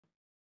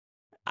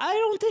I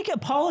don't think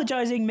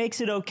apologizing makes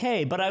it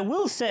okay, but I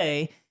will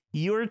say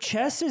your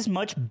chest is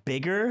much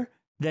bigger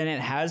than it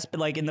has been.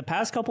 Like in the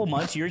past couple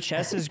months, your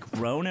chest has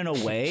grown in a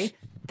way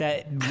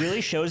that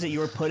really shows that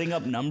you are putting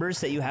up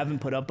numbers that you haven't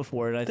put up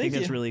before, and I think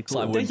that's really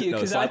cool. Thank you,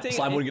 because I think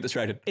Slime wouldn't get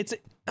distracted.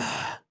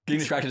 Getting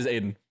distracted is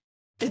Aiden.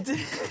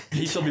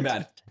 He'd still be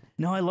mad.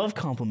 No, I love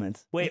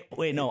compliments. Wait,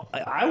 no,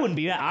 I wouldn't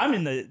be mad. I'm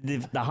in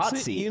the hot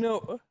seat. You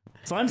know,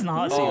 Slime's in the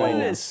hot seat what right it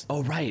now. is.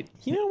 Oh, right.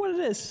 You know what it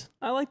is.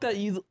 I like that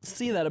you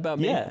see that about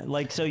me. Yeah,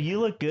 like, so you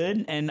look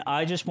good, and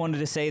I just wanted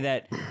to say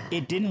that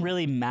it didn't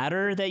really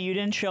matter that you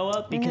didn't show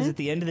up, because at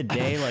the end of the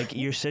day, like,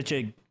 you're such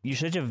a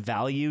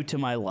value to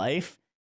my life